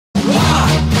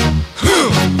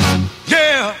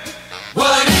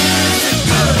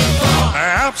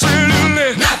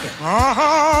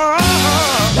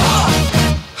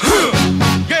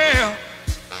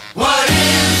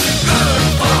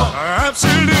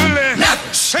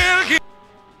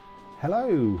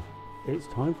Hello, it's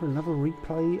time for another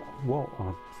replay. Well,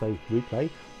 I'll say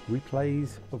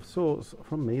replays of sorts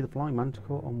from me, the Flying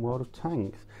Manticore on World of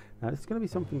Tanks. Now, it's going to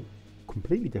be something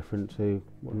completely different to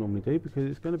what I normally do,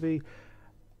 because it's going to be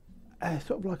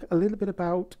sort of like a little bit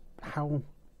about how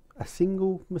a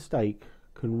single mistake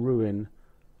can ruin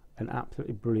an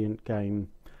absolutely brilliant game.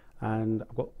 And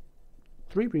I've got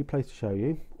 3 replays to show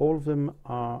you. All of them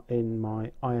are in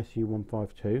my ISU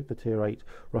 152, the Tier 8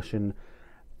 Russian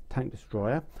tank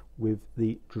destroyer with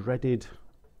the dreaded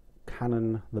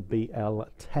cannon, the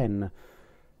BL-10.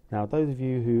 Now, those of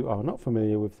you who are not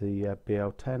familiar with the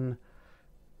BL-10,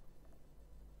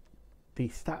 the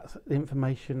stats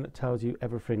information tells you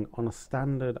everything. On a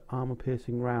standard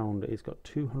armor-piercing round, it's got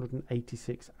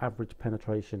 286 average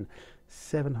penetration,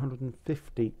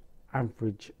 750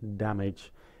 average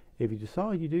damage. If you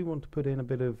decide you do want to put in a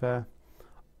bit of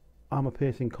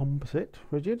armor-piercing composite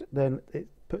rigid, then it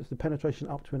puts the penetration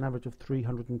up to an average of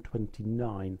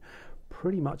 329,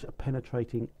 pretty much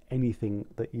penetrating anything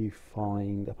that you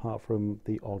find, apart from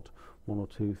the odd 1 or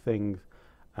 2 things.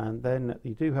 And then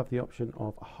you do have the option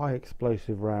of high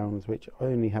explosive rounds, which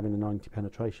only having a 90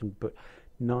 penetration but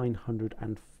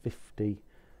 950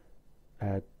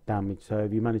 damage. So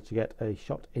if you manage to get a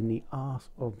shot in the arse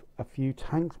of a few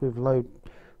tanks with low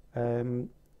armor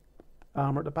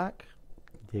at the back,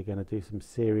 you're going to do some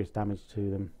serious damage to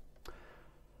them.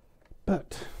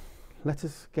 But let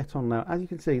us get on now. As you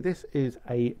can see, this is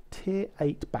a tier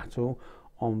 8 battle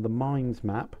on the mines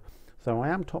map, so I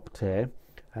am top tier,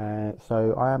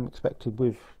 so I am expected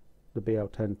with the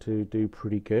BL-10 to do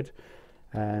pretty good.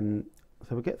 So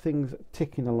we'll get things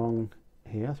ticking along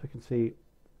here so we can see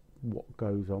what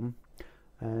goes on.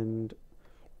 And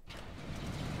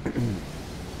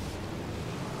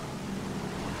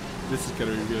this is going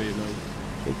to be really annoying.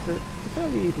 It's a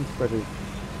fairly even spread of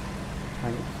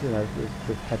tanks, you know,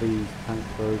 with heavy tanks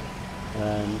through.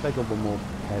 They got one more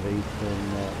heavy than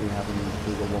we have, and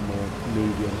we've got one more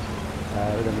medium.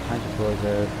 Then the tank destroyers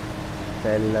are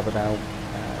fairly leveled out,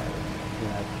 you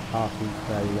know, RC's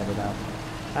fairly leveled out.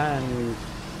 And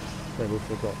they've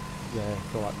also got,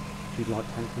 sort of like 2 light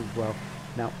tanks as well.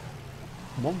 Now,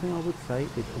 one thing I would say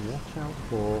is watch out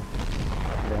for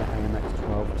their AMX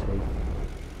 12T.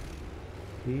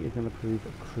 He is going to prove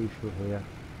crucial here.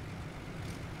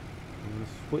 I'm going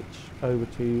to switch over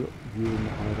to viewing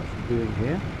what I was actually doing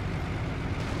here.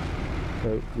 So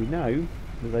we know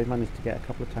that they've managed to get a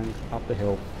couple of tanks up the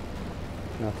hill.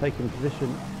 Now, taking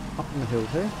position up on the hill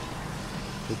here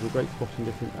with a great spotting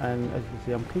distance, and as you can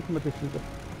see, I'm keeping my distance a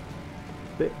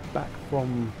bit back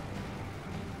from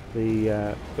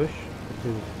the bush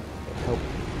because it helps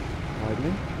hide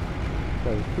me. So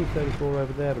 234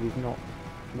 over there, but he's not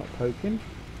poking.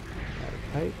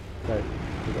 Okay, so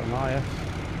we've got an IS,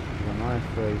 we've got an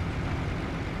IS-3.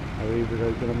 Are either of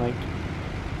those going to make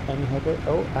any headway?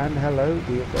 Oh, and hello,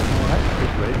 we have got an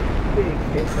IS-3. Big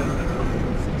hit,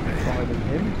 165 in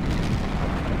him.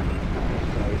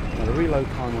 So now the reload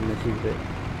time on this is a bit,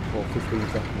 or 15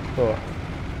 seconds, but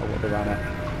I want to run it.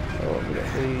 So we got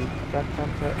the drag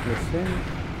transfer missing.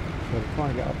 So we're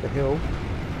trying to get up the hill.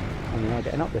 And we are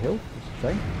getting up the hill, I should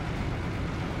say.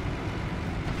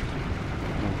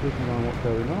 Keeping an eye on what's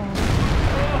going on.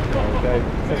 There we go,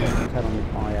 710 on the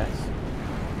IS.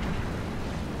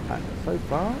 And so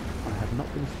far, I have not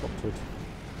been spotted,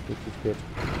 which is good.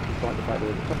 Despite the fact that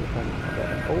there's a couple of tanks out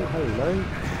there. Oh, hello!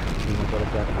 And I've got a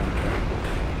dead hunter.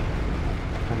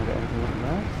 Can I get anything on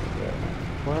there? Yeah,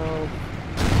 12.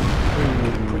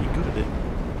 Pretty good at it.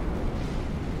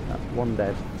 That's 1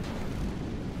 dead.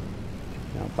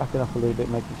 Now, backing up a little bit,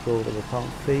 making sure that they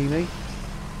can't see me.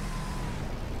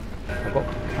 I've got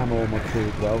camo on my crew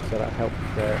as well, so that helps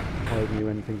hide me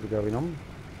when things are going on.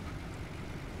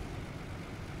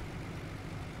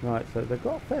 Right, so they've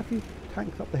got a fair few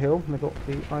tanks up the hill, and they've got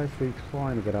the IS-3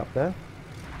 trying to get up there.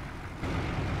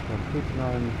 So I'm keeping an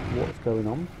eye on what's going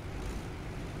on.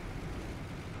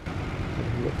 So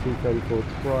we've got 234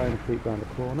 trying to creep round the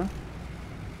corner.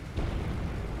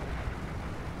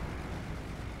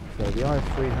 So the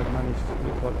IS-3 has managed to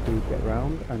look like to get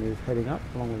round and is heading up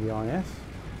along with the IS.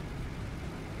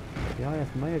 The IS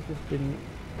may have just been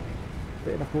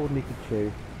bit enough more than he could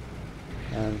chew.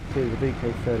 And see the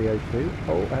VK3002.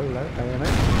 Oh, hello,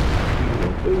 AMX.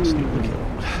 Ooh.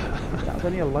 That was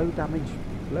only a low damage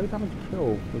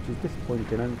kill, which is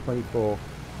disappointing. Only 24,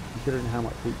 considering how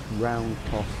much each round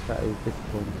costs. That is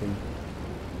disappointing.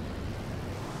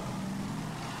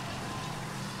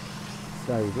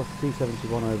 So we've lost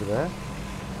T71 over there.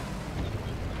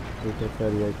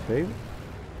 VK3002.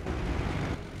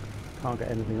 Can't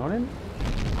get anything on him.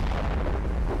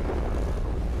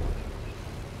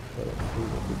 So let's see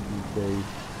what we can do. do.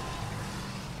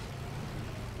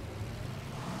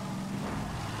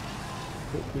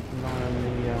 Keep an eye on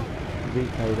the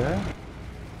VK there.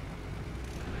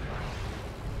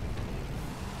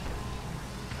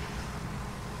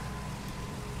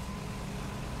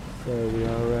 So we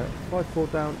are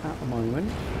 5-4 down at the moment.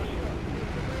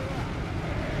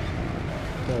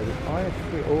 So the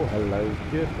IS3, oh hello,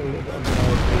 just a little bit on the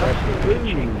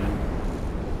IS3.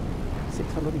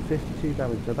 652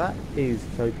 damage, so that is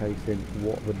showcasing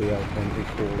what the BL10 is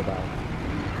all about.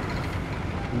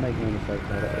 Make no mistake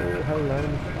about it. Oh hello,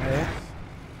 IS.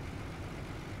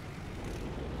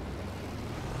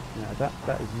 Now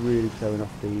that is really showing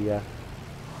off the yeah.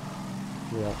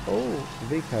 Oh,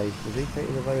 the VK is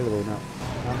available now.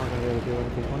 Am I going to be able to do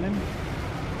anything on him?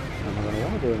 Am I going to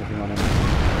want to do anything on him?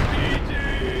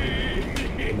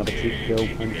 Another cheap kill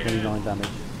and 29 damage.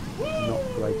 Not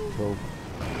great at all.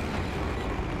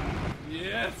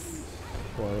 Yes!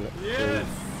 Well, let's Yes!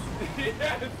 see.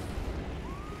 Yes!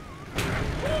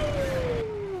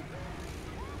 Woo!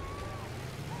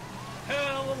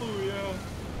 Hallelujah!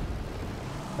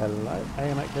 Hello,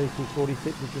 AMX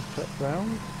AC46 has just crept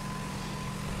round.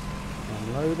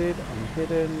 Unloaded,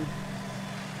 unhidden.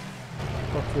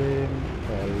 Got him.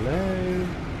 Hello.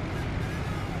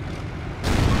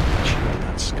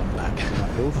 That scumbag. That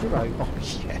kills she wrote. Oh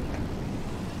yeah.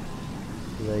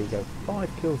 So there you go. 5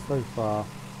 kills so far.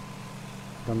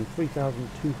 Done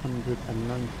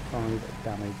 3,295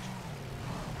 damage.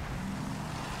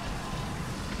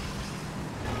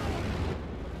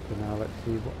 So now let's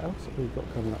see what else we've got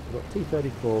coming up. We've got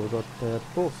T34, we've got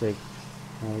 4 Sig,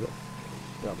 we've got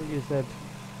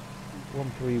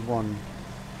WZ131.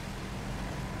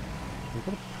 We've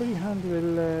got a pretty handy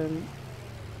little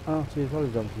RT as well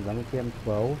as obviously damage, the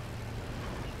M12.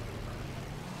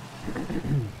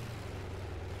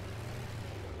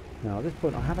 Now at this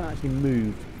point I haven't actually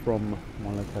moved from my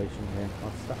location here.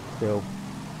 I've sat still.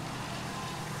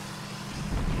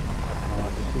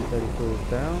 Alright, the T34 is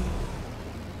down.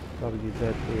 WZ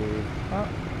is up.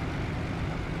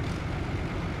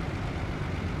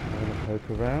 I'm going to poke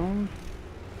around.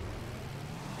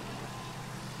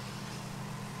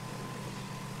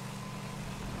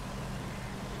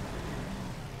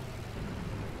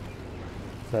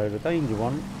 So the danger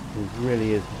one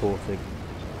really is the Baltic.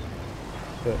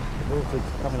 But the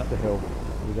Baltic's coming up the hill.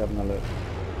 He's having a look.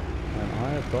 And I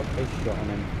have got a shot on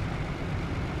him.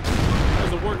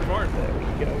 That was a work of art. There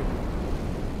we go.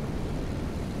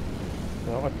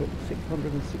 So I put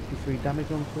 663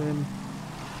 damage onto him.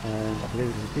 And I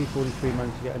believe the T43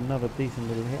 managed to get another decent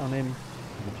little hit on him. And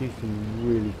reduced him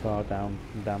really far down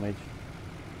in damage.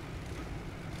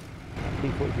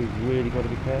 T43's really got to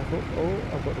be careful. Oh,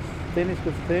 I've got the thinnest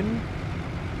of thin.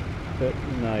 But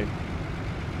no.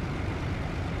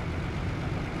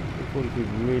 T43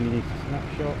 really needs a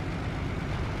snapshot.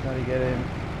 Can he get in?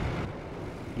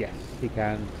 Yes, he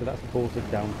can. So that's the Baltic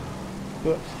down.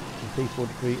 But the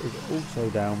T43 is also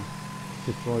down,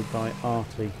 destroyed by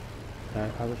Artie.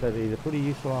 As I said, he's a pretty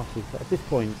useful Artie. So at this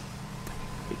point,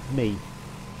 it's me.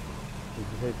 As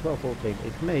I say, 12-14.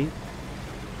 It's me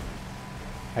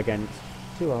against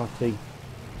 2 Artie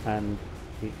and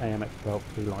the AMX-12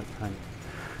 light tank.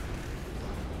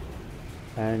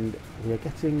 And we are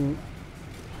getting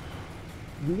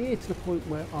near to the point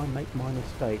where I make my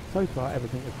mistake. So far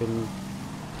everything has been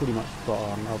pretty much spot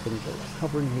on. I've been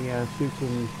covering here,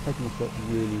 shooting, taking my shots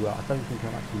really well. I don't think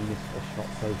I've actually missed a shot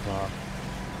so far.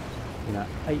 You know,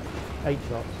 8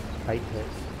 shots, 8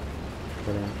 hits.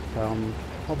 Brilliant. So I'm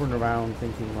hovering around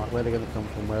thinking like where they're going to come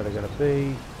from, where they're going to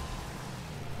be.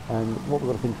 And what we've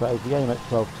got to think about is the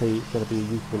AMX-12T is going to be a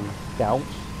useful scout.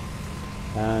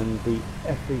 And the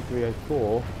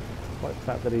FV304, despite the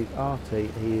fact that he's RT,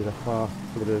 he is a fast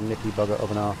little nippy bugger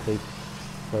of an RT.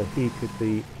 So he could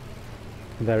be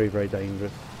very, very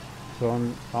dangerous.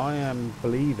 So I am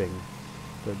believing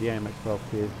that the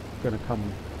AMX-12T is going to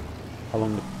come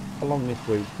along this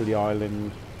route to the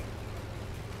island.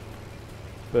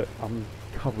 But I'm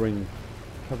covering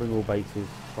all bases,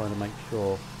 trying to make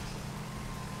sure.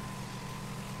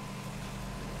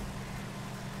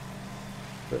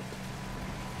 But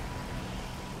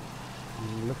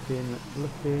I'm looking,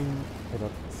 if I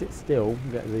sit still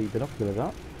and get the binoculars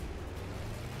up.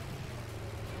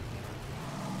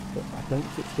 But I don't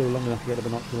sit still long enough to get the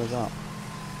binoculars up.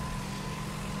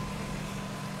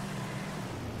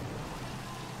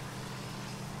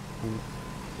 And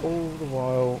all the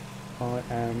while I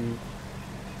am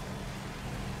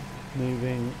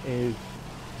moving is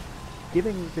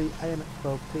giving the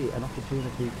AMX-12T an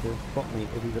opportunity to spot me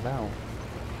if he's about.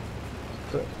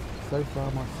 But so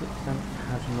far my 6th sense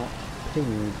has not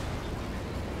pinged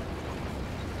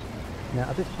Now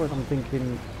at this point I'm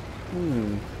thinking,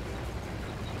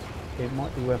 it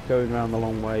might be worth going around the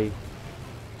long way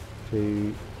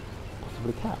to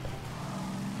possibly cap.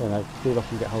 You know, see if I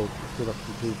can get hold, see if I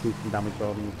can do some damage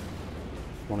on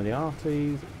one of the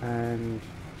arties and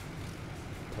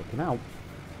take him out.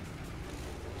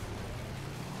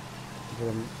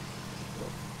 But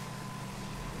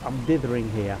I'm dithering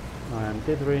here. I am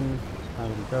dithering,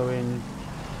 I'm going,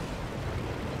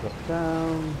 drop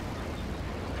down,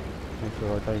 make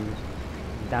sure I don't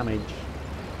damage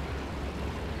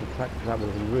the track. That would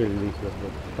have been really lethal if I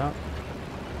was stuck.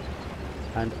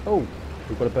 And oh,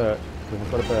 we've got a Burt.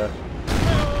 We've got a Burt.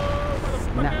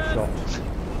 Snapshot.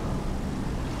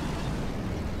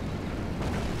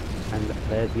 And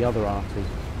there's the other arty.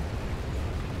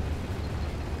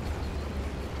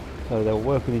 So they were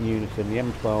working in unison, the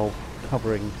M12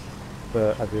 covering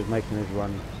Burt as he was making his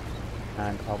run,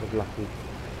 and I was lucky.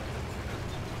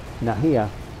 Now here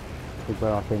is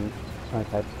where I think,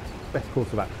 okay, best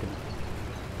course of action.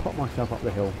 Pop myself up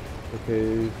the hill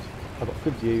because I've got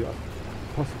good view. I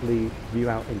possibly view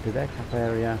out into their cap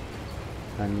area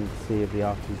and see if the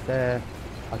arty's there.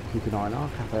 I can keep an eye on our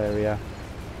cap area,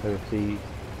 so if the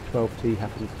 12T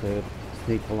happens to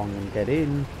sneak along and get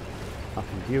in, I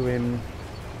can view him.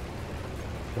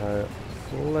 So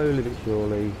slowly but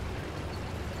surely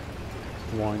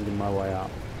winding my way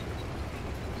up,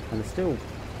 and there's still,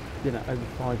 you know, over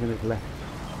 5 minutes left,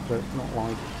 so it's not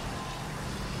like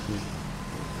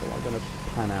I'm going to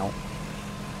pan out.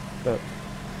 But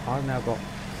I've now got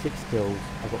 6 kills.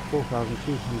 I've got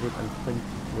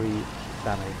 4,223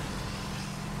 damage,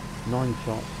 9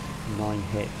 shots, 9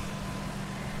 hits.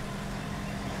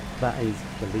 That is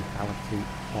the lethality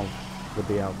of the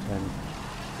BL10.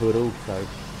 But also,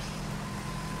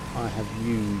 I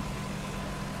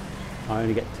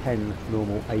only get 10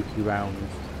 normal 80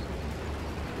 rounds,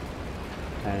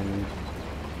 and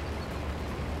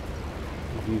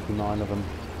I've used 9 of them.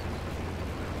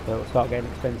 So it'll start getting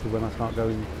expensive when I start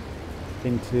going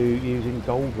into using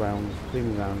gold rounds,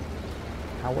 premium rounds.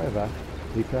 However,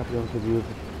 to be perfectly honest with you, with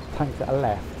the tanks that are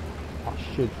left, I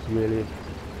should really have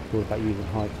thought about using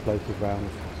high explosive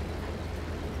rounds.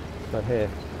 So here,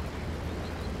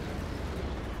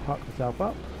 park myself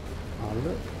up, I'll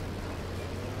look,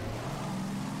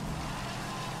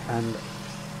 and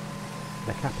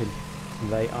they're capping.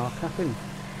 They are capping.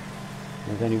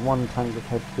 There's only one tank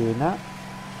that's doing that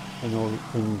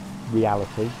in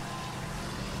reality,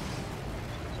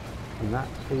 and that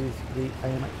is the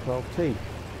AMX-12T.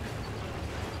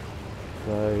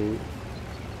 So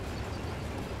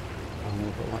I'm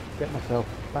going to get myself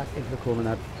back into the corner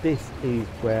now. This is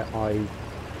where I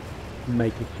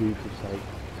make a huge mistake.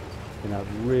 You know,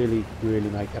 really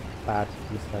make a bad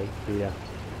mistake here.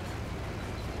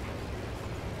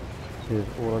 Because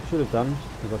all I should have done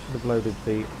is I should have loaded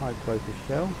the high explosive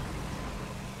shell.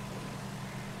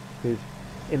 Because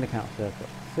in the count circuit,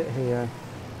 sit here, I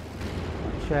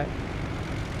check.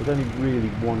 There's only really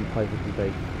one place it can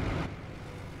be,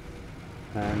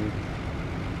 and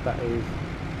that is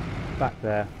back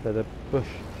there. There's a bush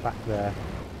back there.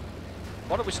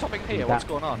 Why are we stopping here? What's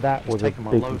going on? That was a big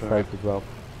loader mistake as well.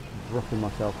 Dropping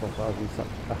myself off, I was in such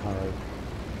a hurry.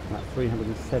 That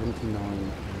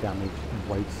 379 damage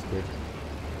wasted.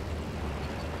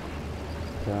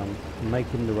 So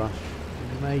making the rush.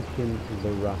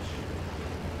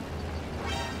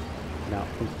 Now,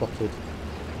 been spotted.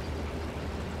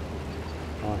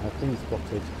 I have been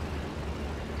spotted.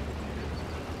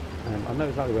 I know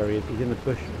exactly where he is. He's in the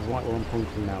bush right where I'm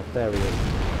pointing now. There he is.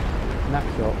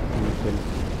 Snapshot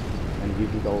and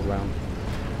using gold round.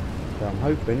 So I'm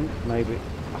hoping maybe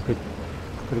I could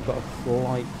have got a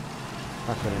slight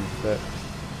crack on him, but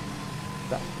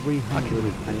that's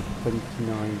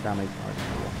 329 damage right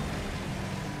now.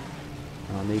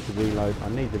 And I need to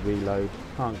reload.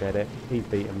 Can't get it. He's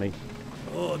beaten me.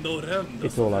 Oh, no, them.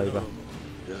 It's all over.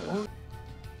 Yeah.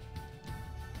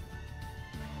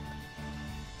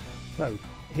 So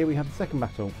here we have the second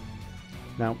battle.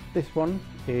 Now this one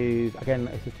is, again,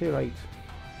 it's a tier 8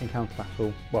 encounter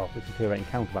battle. Well, it's a tier 8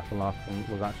 encounter battle. Last one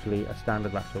was actually a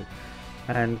standard battle,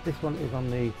 and this one is on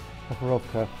the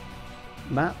Pokrovka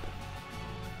map.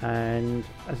 And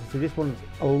as I say, this one's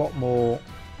a lot more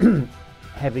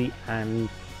heavy and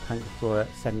tank destroyer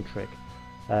centric,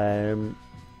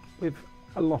 with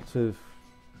a lot of,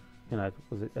 you know,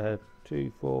 was it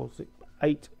 2, 4, 6,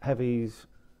 8 heavies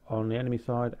on the enemy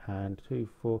side and 2,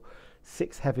 4,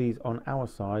 6 heavies on our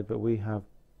side, but we have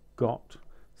got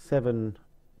 7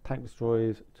 tank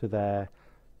destroyers to their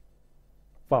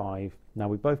 5. Now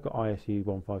we've both got ISU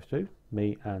 152,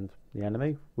 me and the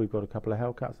enemy. We've got a couple of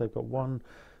Hellcats, they've got 1.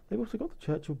 They've also got the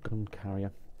Churchill gun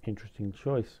carrier. interesting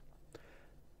choice.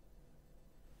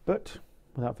 But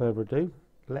without further ado,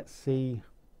 let's see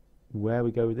where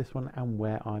we go with this one and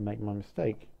where I make my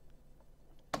mistake.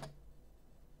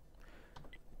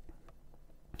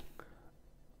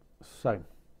 So,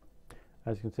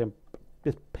 as you can see, I'm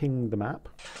just pinged the map.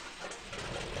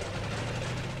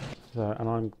 So, and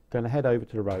I'm going to head over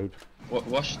to the road.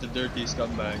 Wash the dirty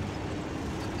scumbag.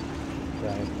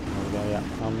 Okay, there we go, yeah.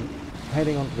 I'm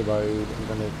heading onto the road. I'm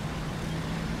going to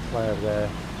play over there.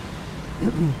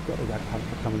 Got the Jack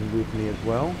Panther coming with me as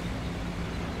well.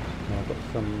 And I've got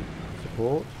some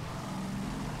support.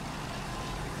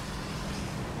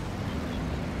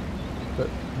 But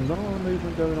not a lot of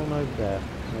movement going on over there.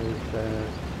 There's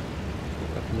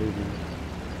less movement.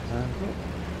 Look,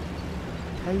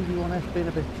 KV1S being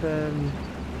a bit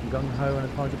gung-ho and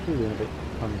a Tiger 2 being a bit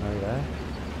gung-ho there.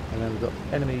 And then we've got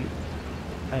enemy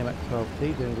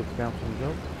AMX-12T doing a good scouting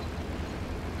job.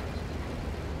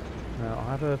 Now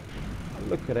I'll have a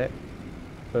look at it,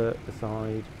 but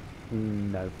decide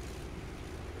no.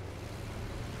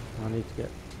 I need to get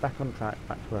back on track,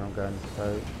 back to where I'm going.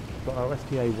 So we've got our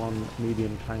STA-1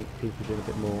 medium tank people doing a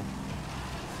bit more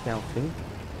scouting.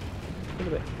 Still a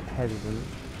bit hesitant,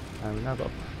 and we've now got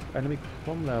enemy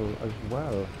Cromwell as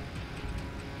well.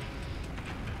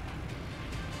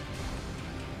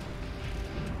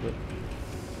 But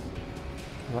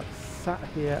I'm like sat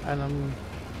here and I'm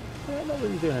not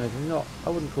really doing anything. I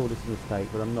wouldn't call this a mistake,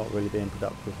 but I'm not really being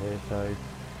productive here. So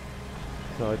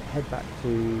I'd head back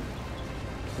to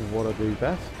what I do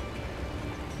best.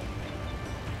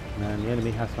 And the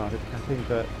enemy has started capping,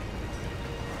 but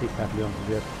keep carefully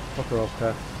onto the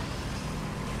Tokarovka.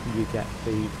 You get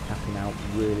these capping out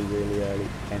really, really early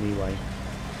anyway.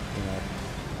 You know.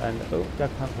 And oh, Jag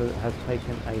Panther has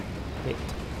taken a hit.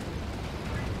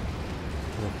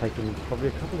 I've taken probably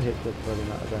a couple of hits just for the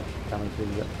amount of damage that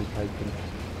he's actually taken.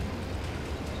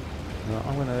 Now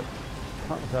I'm going to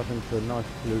put myself into a nice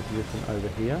blue position over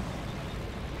here.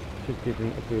 Should give me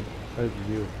a good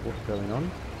overview of what's going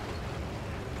on.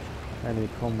 Enemy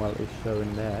Cromwell is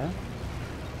showing there.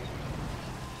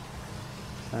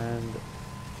 And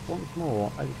once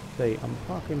more, as you can see, I'm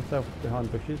parking myself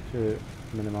behind bushes to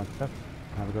minimise stuff.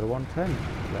 Now we've got a 110.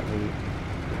 Let me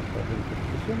put into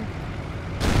position.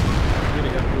 Really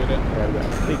happy with it. There we go.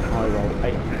 Big high roll,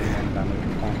 801 damage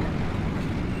on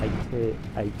a tier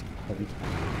 8 heavy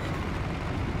tank.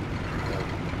 So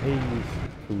he's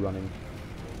running.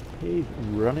 He's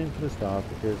running for the stars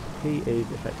because he is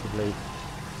effectively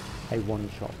a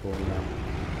one-shot for me now.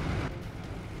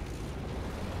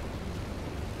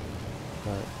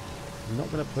 So I'm not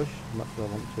going to push as much as I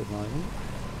want to at the moment.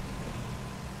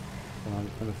 So I'm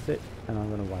just going to sit and I'm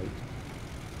going to wait.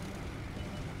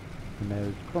 And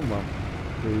there's Cromwell,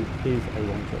 who is a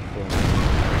one-shot for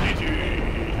me.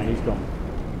 And he's gone.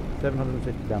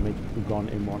 750 damage, gone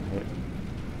in one hit.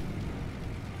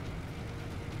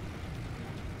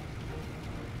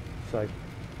 So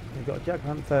we've got a Jag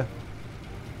Panther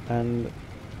and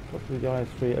possibly the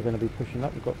IS3 are going to be pushing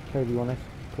up. We've got KV1S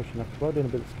pushing up as well, doing a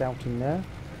bit of scouting there.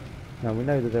 Now we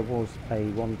know that there was a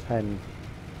 110.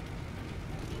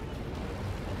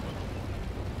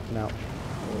 Now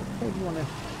KV1S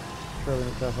throwing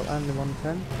itself up and the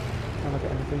 110. Can I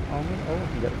get anything on it? Oh, I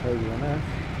can get the KV1S.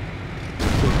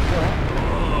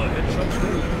 Oh, headshot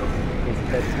too. It's a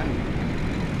dead tank.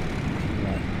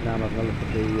 Yeah. Now I'm having a look at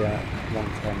the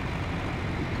 110.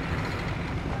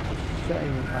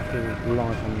 Setting active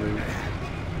light on the,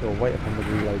 or wait upon the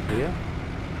reload here.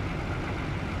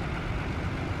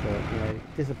 So, you know, it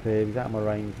disappeared, he's out of my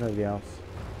range, nobody else.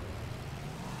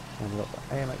 And we've got the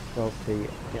AMX-12T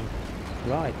again.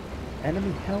 Right,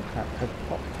 enemy Hellcat has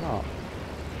popped up.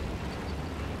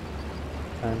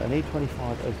 And an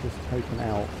E25 has just taken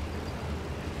out.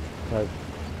 So,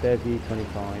 there's the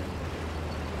E25.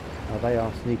 Now they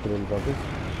are sneaky little buggers.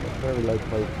 Very low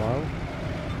profile.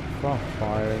 Fast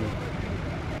firing.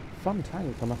 Fun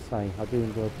tanks, I must say. I do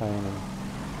enjoy playing them.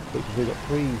 Because we've got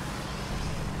three,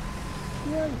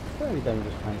 fairly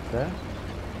dangerous tanks there.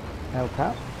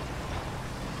 Hellcat,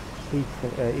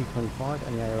 E25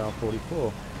 and the ARL-44.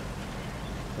 So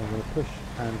I'm going to push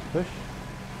and push.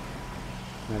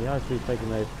 Now the ISU's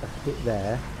taking a hit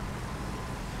there.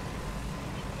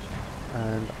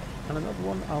 And another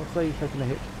one, I would say he's taking a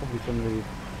hit probably from the,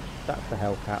 that's the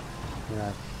Hellcat. You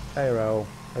know, ARL,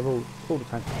 they've all the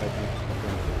tanks are taking it.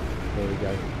 There we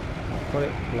go. I've got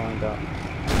it lined up.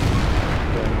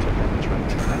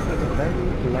 That's a very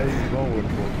low roll,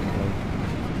 unfortunately.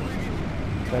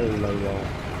 Very low roll.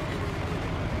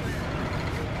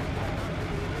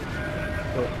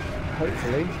 But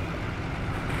hopefully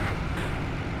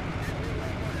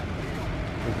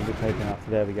This will be taken out,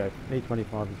 so there we go.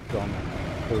 E25 is gone,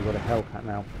 so we've got a Hellcat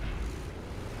now.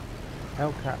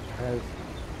 Hellcat has...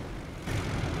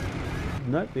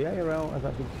 Nope, the ARL has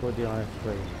actually destroyed the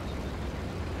IS3.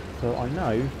 So I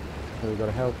know, so we've got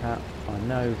a Hellcat, I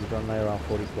know we've got an ARL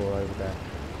 44 over there.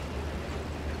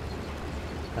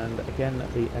 And again,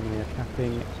 the enemy are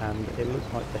capping, and it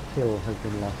looks like the hill has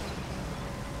been lost.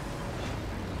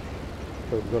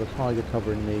 So we've got a Tiger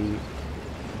covering the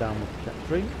downward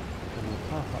trajectory, and we'll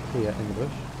park up here in the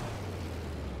bush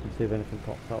and see if anything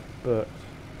pops up. But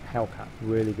Hellcat,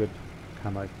 really good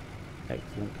camo,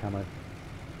 excellent camo.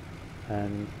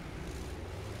 And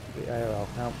the ARL.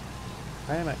 Now,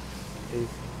 AMX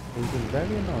he's been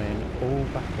very annoying all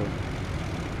battle.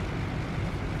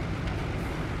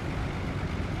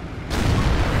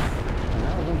 And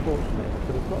that was unfortunate. If I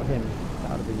could have got him,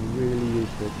 that would have been really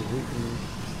useful, because we can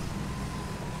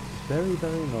very,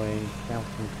 very annoying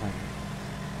scouting tank.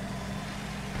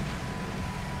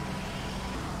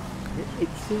 It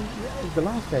seems the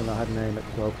last game I had an AMX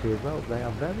 12T as well. They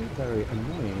are very, very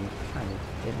annoying tanks,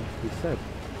 it must be said.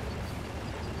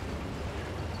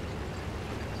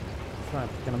 So I'm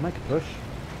going to make a push.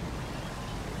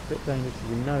 A bit dangerous because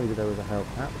we know that there was a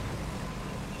Hellcat.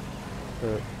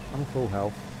 But I'm full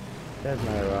health. There's an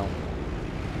ARL.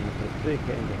 I'm going to put a big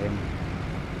hit into him.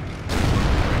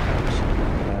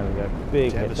 There we go.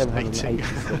 Big hit.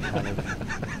 786 damage.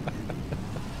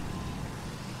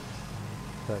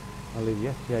 So I'll leave the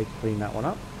FTA to clean that one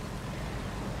up.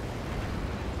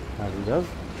 As he does.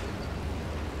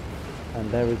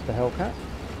 And there is the Hellcat.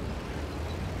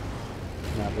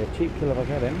 Now it'll be a cheap kill if I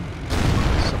get him.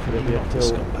 It'll be a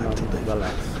kill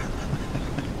nonetheless.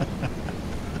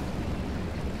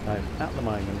 So at the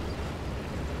moment,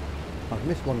 I've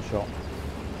missed one shot.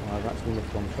 I've actually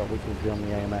missed one shot, which was beyond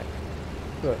the AMX.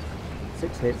 But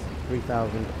 6 hits,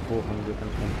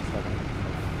 3,427.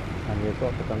 And we've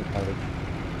got the gun carriage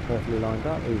perfectly lined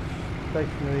up. He's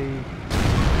stationary.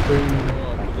 Boom.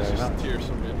 Thank you very much.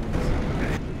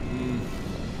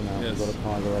 So now we've got a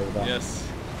Tiger over there. Yes.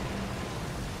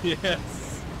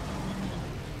 Yes.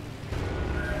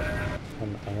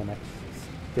 And AMX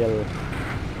still right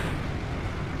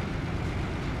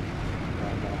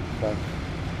now. So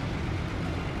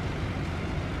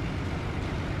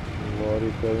what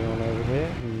is going on over here?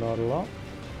 Not a lot.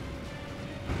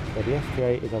 So the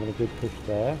STA is having a good push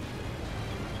there.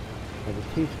 There's a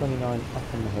T29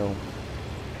 up on the hill.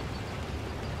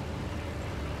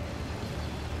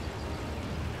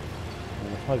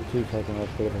 And the Tiger 2 taking a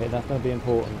bit of a hit. That's going to be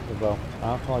important as well.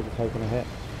 Our Tiger taking a hit.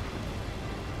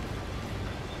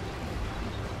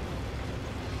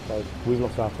 So we've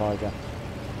lost our Tiger.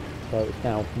 So it's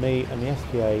now me and the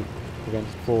STA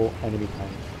against 4 enemy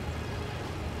tanks.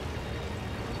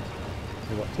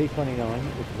 We've got T29,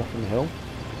 which is up on the hill.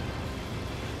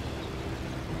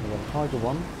 We've got Tiger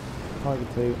 1, Tiger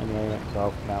 2 and the AMX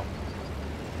 12. Now,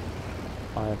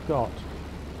 I have got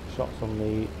shots on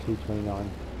the T29.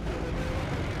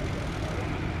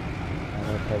 I'm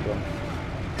going to take one.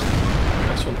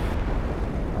 Nice one.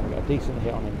 And we got a decent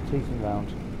hit on him, decent round.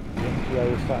 The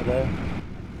MTA is sat there.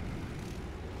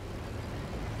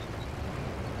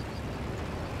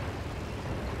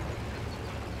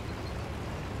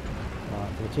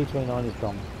 Right, so the T29 is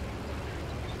gone.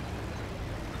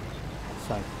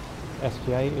 So,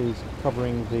 STA is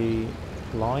covering the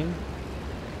line.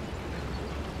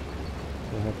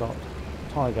 We have got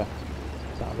Tiger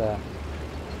sat there.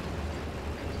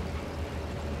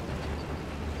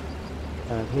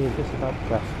 And he is just about to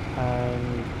press,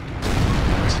 and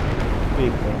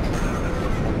big hit.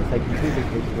 And he's taking 2 big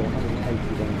hits for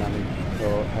 181 damage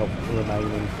for health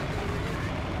remaining.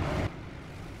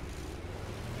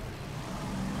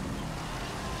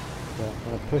 So I'm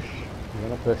going to push, I'm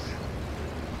going to push.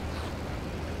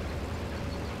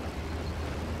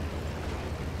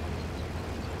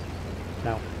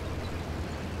 Now,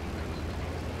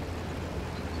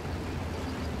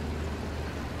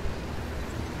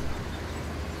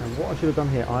 and what I should have done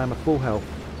here, I am a full health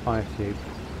ISU,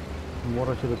 and what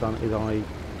I should have done is I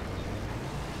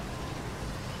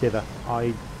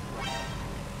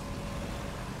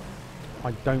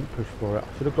don't push for it. I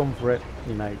should have gone for it,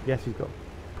 you know. Yes, he's got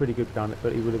pretty good gun,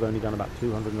 but he would have only done about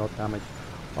 200 odd damage,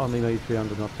 only maybe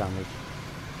 300 odd damage,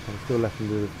 and still left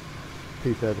him with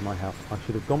 2/3 of my health. I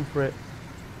should have gone for it,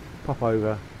 pop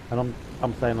over, and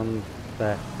I'm saying on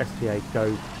the STA,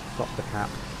 go stop the cap.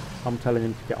 I'm telling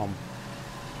him to get on,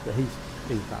 but he's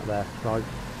sat there. So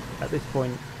at this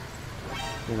point,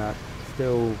 you know,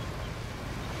 still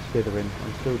dithering.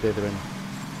 I'm still dithering,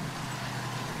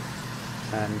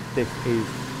 and this is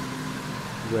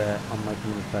where I'm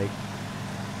making a mistake.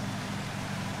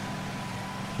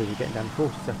 because we're getting down to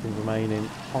 40 seconds remaining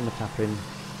on the tapping,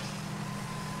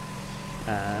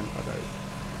 and I go.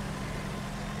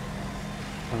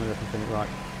 I'm going to think, right,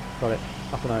 got it,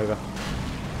 up and over.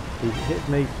 He hits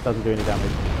me, doesn't do any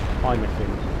damage. I miss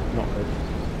him, not good.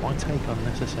 Why take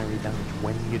unnecessary damage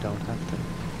when you don't have to?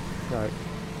 So,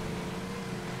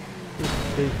 this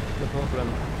is the problem.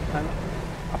 And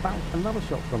about another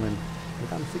shot from him. We're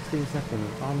down to 16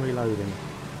 seconds. I'm reloading.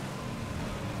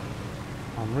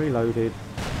 I'm reloaded.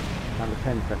 Down to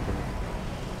 10 seconds.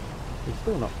 He's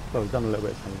still not. Well, he's done a little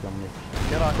bit of damage on me.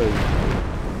 Get on.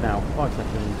 Boom. Now, 5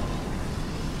 seconds.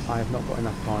 I have not got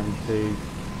enough time to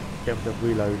get myself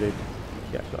reloaded.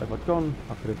 Yeah, so if I'd gone,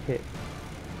 I could have hit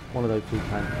one of those two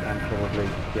tanks and probably,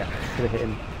 yeah, could have hit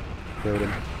him, killed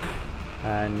him.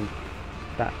 And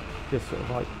that just sort of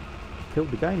like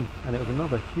killed the game. And it was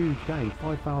another huge game.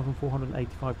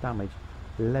 5,485 damage,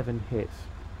 11 hits.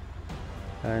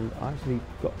 And I actually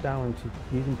got down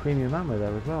to using premium ammo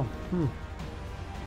there as well.